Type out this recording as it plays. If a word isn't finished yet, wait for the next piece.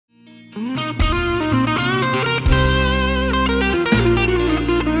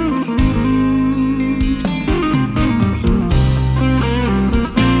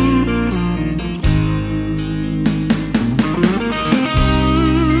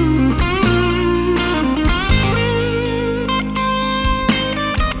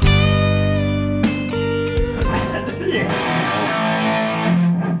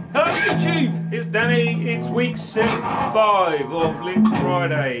5 of Lick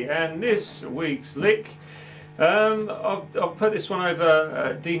Friday, and this week's lick, I've put this one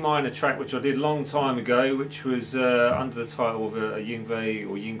over a D minor track which I did a long time ago, which was under the title of a Yngwie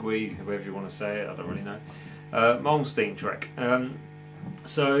or Yngwie, however you want to say it, I don't really know, Malmsteen track.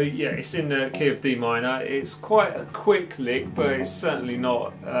 So yeah, it's in the key of D minor. It's quite a quick lick, but it's certainly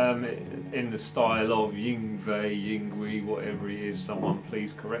not in the style of Yngwie, whatever he is. Someone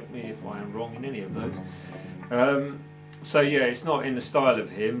please correct me if I am wrong in any of those. So yeah, it's not in the style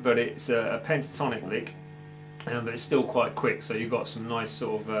of him, but it's a pentatonic lick, but it's still quite quick. So you've got some nice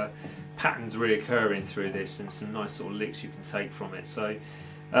sort of patterns reoccurring through this, and some nice sort of licks you can take from it. So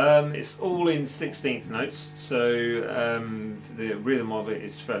it's all in 16th notes, so the rhythm of it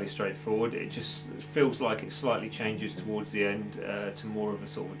is fairly straightforward. It just feels like it slightly changes towards the end to more of a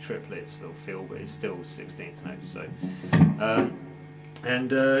sort of a triplet sort of feel, but it's still 16th notes. So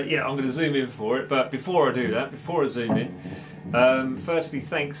yeah, I'm going to zoom in for it, but before I do that, before I zoom in, firstly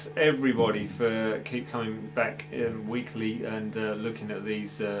thanks everybody for keep coming back weekly and looking at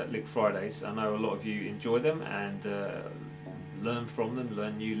these Lick Fridays. I know a lot of you enjoy them and learn from them,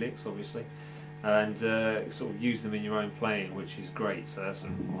 learn new licks obviously, and sort of use them in your own playing, which is great. So that's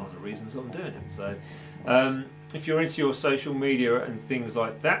one of the reasons I'm doing it. So if you're into your social media and things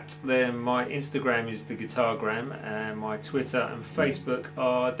like that, then my Instagram is the Guitargram, and my Twitter and Facebook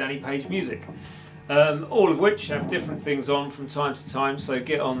are Danny Page Music, all of which have different things on from time to time, so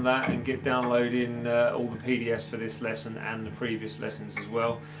get on that and get downloading all the PDFs for this lesson and the previous lessons as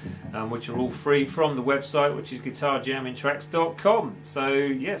well, which are all free from the website, which is guitarjammingtracks.com. So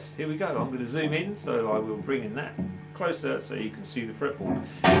yes, here we go. I'm going to zoom in, so I will bring in that closer so you can see the fretboard.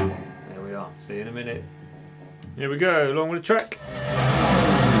 There we are. See you in a minute. Here we go, along with the track.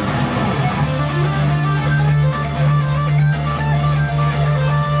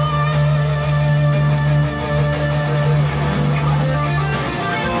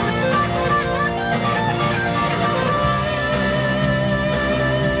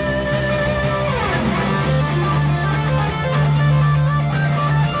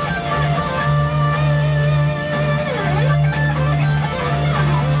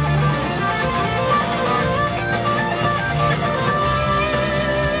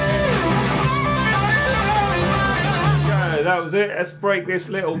 That was it. Let's break this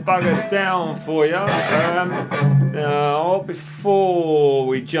little bugger down for you. Now, before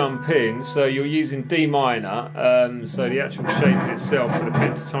we jump in, so you're using D minor, so the actual shape itself for the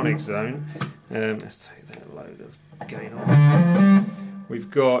pentatonic zone. Let's take that load of gain off. We've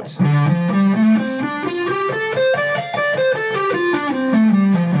got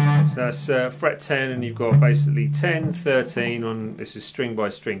so that's fret 10, and you've got basically 10, 13 on, this is string by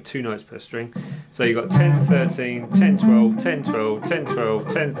string, 2 notes per string. So you've got 10, 13, 10, 12, 10, 12, 10, 12,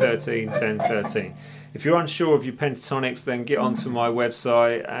 10, 13, 10, 13. If you're unsure of your pentatonics, then get onto my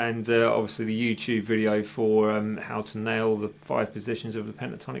website and obviously the YouTube video for how to nail the 5 positions of the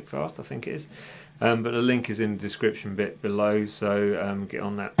pentatonic fast, I think it is. But the link is in the description bit below, so get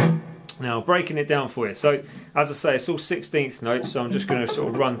on that. Now, breaking it down for you. So, as I say, it's all 16th notes, so I'm just going to sort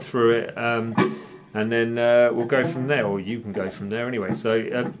of run through it, and then we'll go from there, or you can go from there anyway.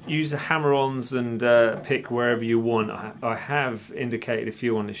 So, use the hammer-ons and pick wherever you want. I have indicated a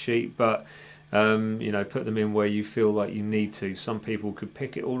few on the sheet, but you know, put them in where you feel like you need to. Some people could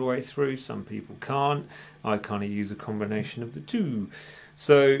pick it all the way through, some people can't. I kind of use a combination of the two.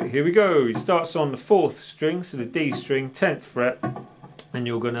 So, here we go. It starts on the 4th string, so the D string, 10th fret. And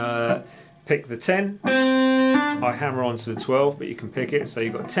you're going to pick the 10. I hammer onto the 12, but you can pick it. So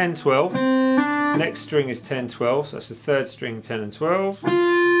you've got 10, 12. Next string is 10, 12. So that's the 3rd string, 10 and 12.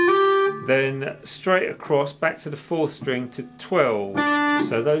 Then straight across, back to the 4th string to 12.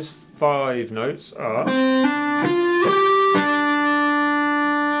 So those 5 notes are...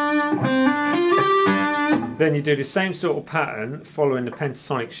 Then you do the same sort of pattern following the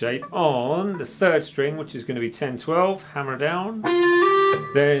pentatonic shape on the 3rd string, which is going to be 10, 12, hammer down.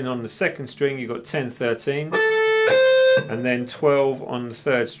 Then on the 2nd string you've got 10, 13, and then 12 on the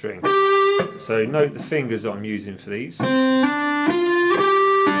 3rd string. So note the fingers that I'm using for these.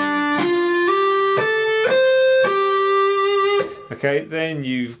 Okay, then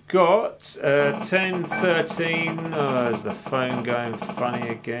you've got 10, 13, is the phone going funny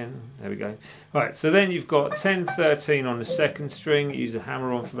again? There we go. Right, so then you've got 10, 13 on the 2nd string, use a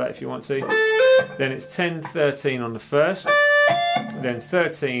hammer on for that if you want to. Then it's 10, 13 on the 1st, then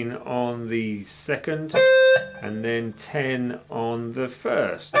 13 on the 2nd, and then 10 on the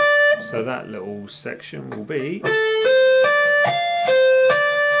 1st. So that little section will be...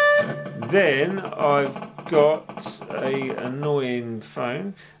 Then I've got a annoying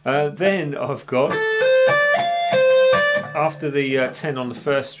phone. Then I've got after the 10 on the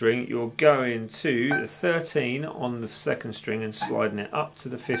first string, you're going to the 13 on the second string and sliding it up to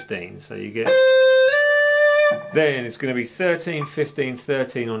the 15. So you get, then it's going to be 13, 15,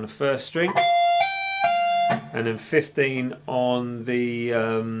 13 on the first string, and then 15 on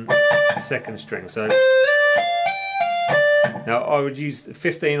the second string. So now I would use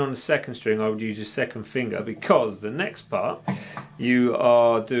 15 on the second string, I would use your second finger, because the next part you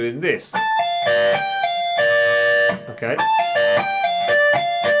are doing this. Okay.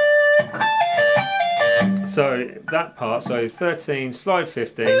 So that part, so 13, slide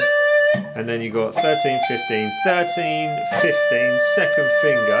 15, and then you got 13, 15, 13, 15, second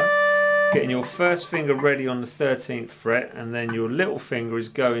finger, getting your first finger ready on the 13th fret, and then your little finger is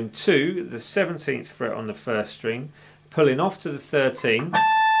going to the 17th fret on the first string, pulling off to the 13,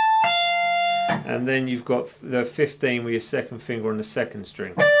 and then you've got the 15 with your second finger on the second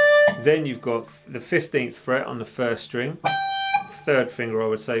string. Then you've got the 15th fret on the first string, third finger I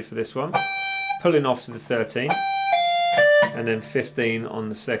would say for this one, pulling off to the 13, and then 15 on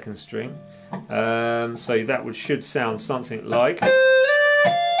the second string. So that should sound something like.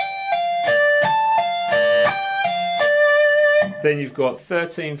 Then you've got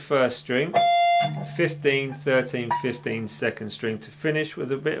 13 first string, 15, 13, 15 second string to finish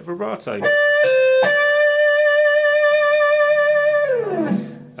with a bit of vibrato.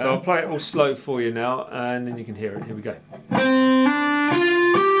 So I'll play it all slow for you now, and then you can hear it. Here we go.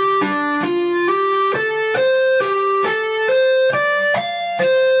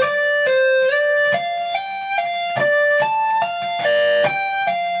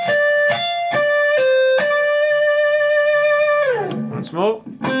 Once more.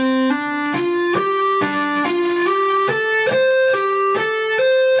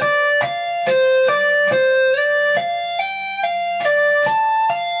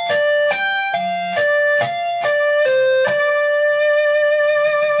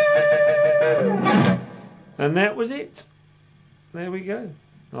 And that was it. There we go.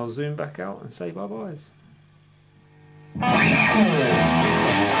 I'll zoom back out and say bye-byes.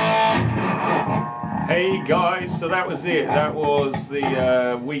 Hey guys, so that was it. That was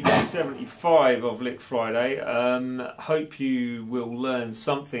the week 75 of Lick Friday. Hope you will learn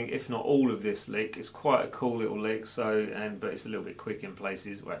something, if not all of this lick. It's quite a cool little lick, but it's a little bit quick in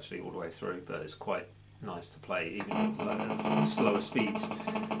places. Well, actually all the way through, but it's quite nice to play even at slower speeds.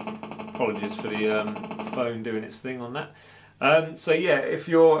 Apologies for the phone doing its thing on that. So yeah, if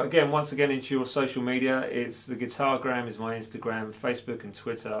you're once again into your social media, it's the Guitargram is my Instagram, Facebook and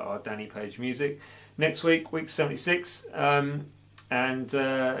Twitter are Danny Page Music. Next week, week 76, yeah,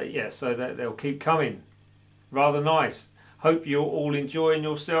 so they'll keep coming. Rather nice. Hope you're all enjoying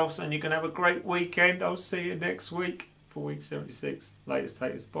yourselves and you can have a great weekend. I'll see you next week for week 76. Latest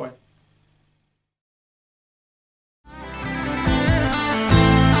takers, bye.